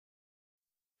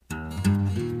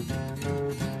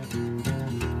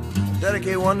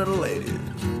dedicate one to the ladies.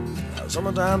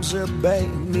 Summertime sip,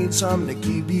 babe, need something to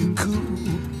keep you cool.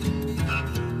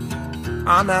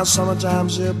 Ah, now summertime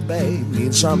sip, babe,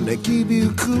 need something to keep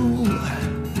you cool.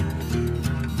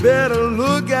 Better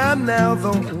look out now,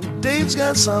 though, Dave's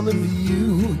got something for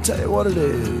you. Tell you what it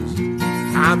is.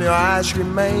 I'm your ice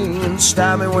cream man,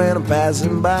 stop me when I'm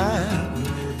passing by.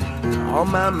 Oh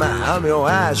my, I'm your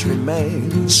ice cream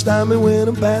man, stop me when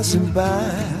I'm passing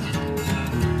by.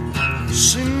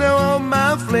 See now all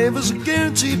my flavors are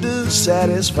guaranteed to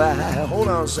satisfy. Hold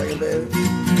on a second, baby.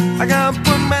 I gotta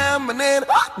put my banana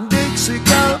in Dixie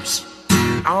cups,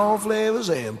 all flavors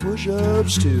and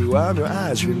push-ups too. I'm your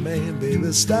ice cream man,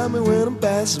 baby, stop me when I'm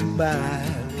passing by.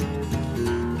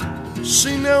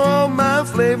 See now all my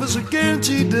flavors are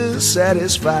guaranteed to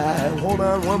satisfy. Hold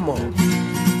on one more.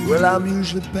 Well, I'm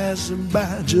usually passing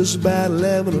by just about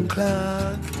 11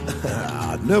 o'clock.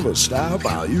 I never stop,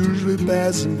 I'm usually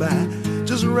passing by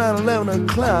just around 11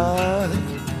 o'clock.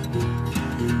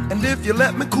 And if you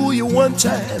let me cool you one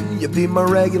time, you'll be my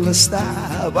regular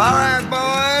stop. Alright,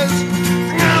 boys,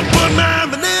 I'm gonna put my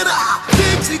banana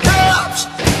Dixie cups,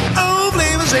 all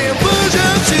flavors and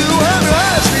push-ups to 100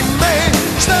 ice cream man.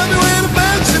 Stop me when I'm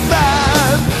passing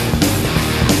by.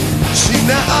 See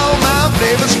now all my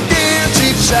flavors are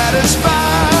guaranteed to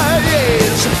satisfy.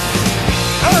 Yes,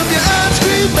 I'm your ice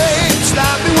cream man.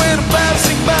 Stop me when I'm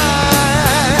passing by.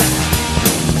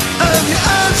 I'm your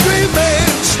ice cream man.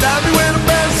 Stop me when I'm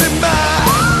passing by.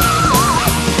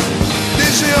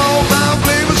 They say all my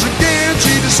flavors are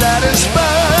guaranteed to satisfy.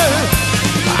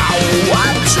 Oh,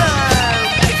 what time?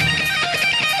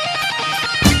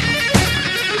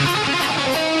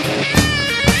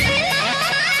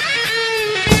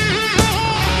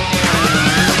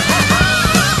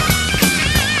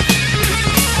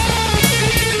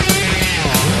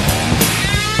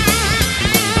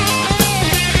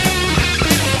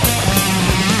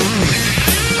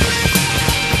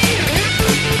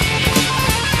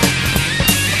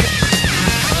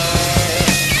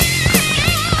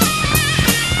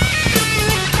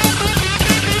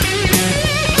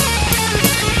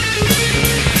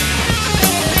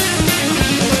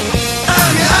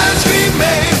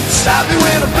 Stop me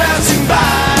when I'm passing by.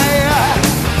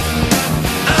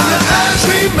 I'm the ice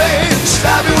cream man.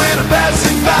 Stop me when I'm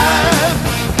passing by.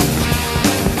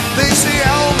 They say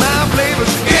all my flavors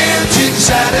are guaranteed to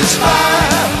satisfy.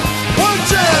 One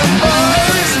time,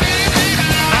 boys,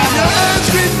 I'm the ice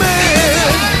cream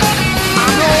man.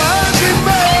 I'm the ice cream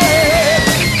man.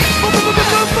 Baby,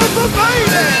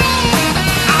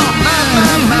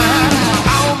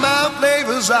 all my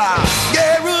flavors are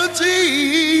guaranteed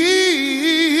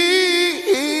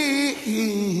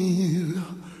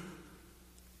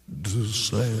to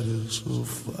satisfy.